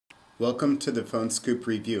Welcome to the Phone Scoop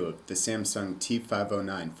review of the Samsung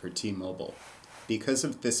T509 for T-Mobile. Because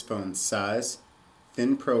of this phone's size,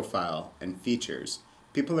 thin profile, and features,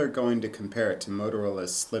 people are going to compare it to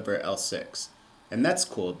Motorola's Sliver L6. And that's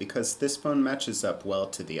cool because this phone matches up well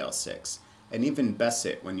to the L6, and even bests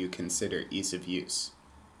it when you consider ease of use.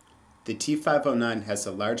 The T509 has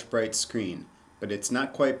a large bright screen, but it's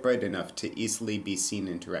not quite bright enough to easily be seen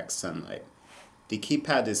in direct sunlight. The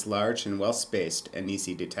keypad is large and well spaced and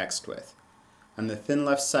easy to text with. On the thin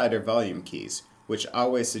left side are volume keys, which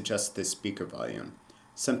always adjust the speaker volume,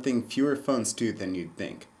 something fewer phones do than you'd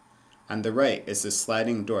think. On the right is a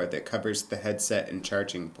sliding door that covers the headset and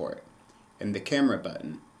charging port, and the camera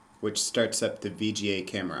button, which starts up the VGA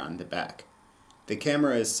camera on the back. The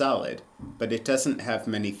camera is solid, but it doesn't have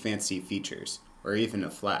many fancy features, or even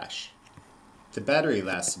a flash. The battery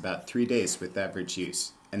lasts about 3 days with average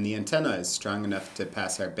use, and the antenna is strong enough to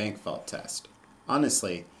pass our bank vault test.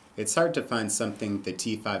 Honestly, it's hard to find something the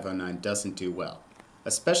T509 doesn't do well,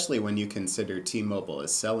 especially when you consider T-Mobile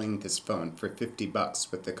is selling this phone for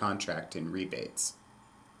 $50 with the contract and rebates.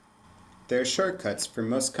 There are shortcuts for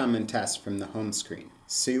most common tasks from the home screen,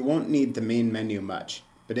 so you won't need the main menu much,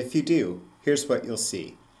 but if you do, here's what you'll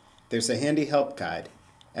see. There's a handy help guide.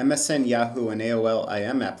 MSN, Yahoo, and AOL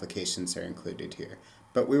IM applications are included here,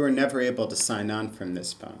 but we were never able to sign on from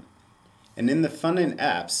this phone. And in the Fun and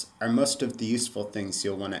Apps are most of the useful things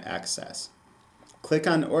you'll want to access. Click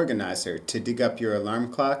on Organizer to dig up your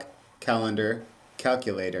alarm clock, calendar,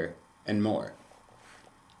 calculator, and more.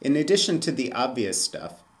 In addition to the obvious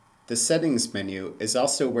stuff, the Settings menu is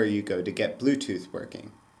also where you go to get Bluetooth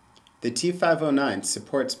working. The T509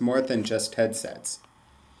 supports more than just headsets.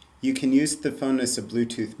 You can use the phone as a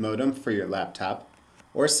Bluetooth modem for your laptop,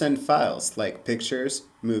 or send files like pictures,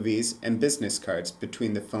 movies, and business cards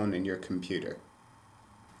between the phone and your computer.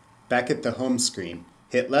 Back at the home screen,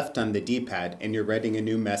 hit left on the D-pad and you're writing a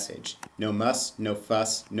new message. No muss, no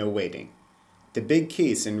fuss, no waiting. The big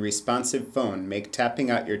keys in responsive phone make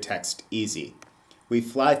tapping out your text easy. We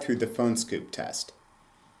fly through the phone scoop test.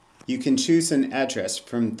 You can choose an address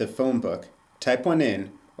from the phone book, type one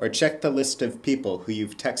in, or check the list of people who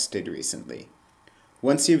you've texted recently.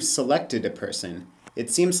 Once you've selected a person, it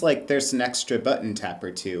seems like there's an extra button tap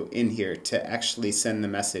or two in here to actually send the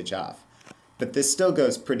message off, but this still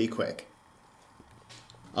goes pretty quick.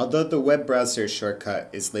 Although the web browser shortcut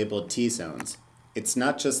is labeled T-Zones, it's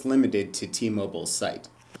not just limited to T-Mobile's site.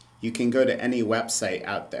 You can go to any website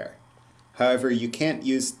out there. However, you can't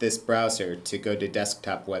use this browser to go to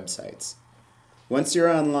desktop websites. Once you're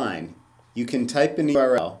online, you can type in a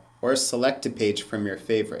URL or select a page from your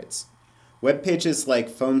favorites. Web pages like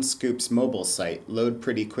Phone Scoop's mobile site load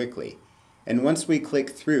pretty quickly, and once we click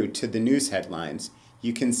through to the news headlines,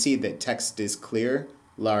 you can see that text is clear,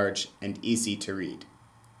 large, and easy to read.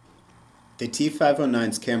 The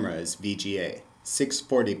T509's camera is VGA,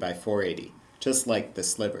 640 by 480, just like the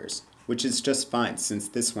Slivers, which is just fine since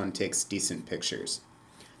this one takes decent pictures.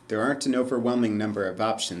 There aren't an overwhelming number of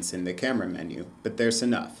options in the camera menu, but there's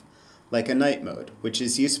enough. Like a night mode, which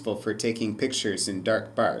is useful for taking pictures in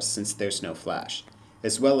dark bars since there's no flash,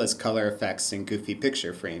 as well as color effects and goofy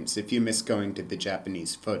picture frames if you miss going to the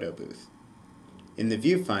Japanese photo booth. In the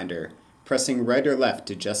viewfinder, pressing right or left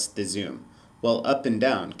adjusts the zoom, while up and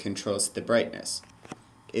down controls the brightness.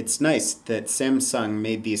 It's nice that Samsung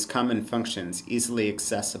made these common functions easily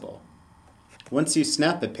accessible. Once you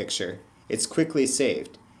snap a picture, it's quickly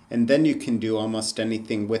saved, and then you can do almost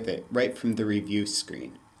anything with it right from the review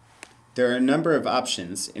screen. There are a number of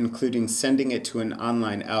options, including sending it to an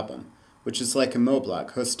online album, which is like a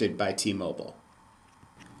moblog hosted by T-Mobile.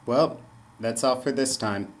 Well, that's all for this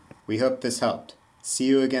time. We hope this helped. See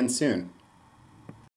you again soon.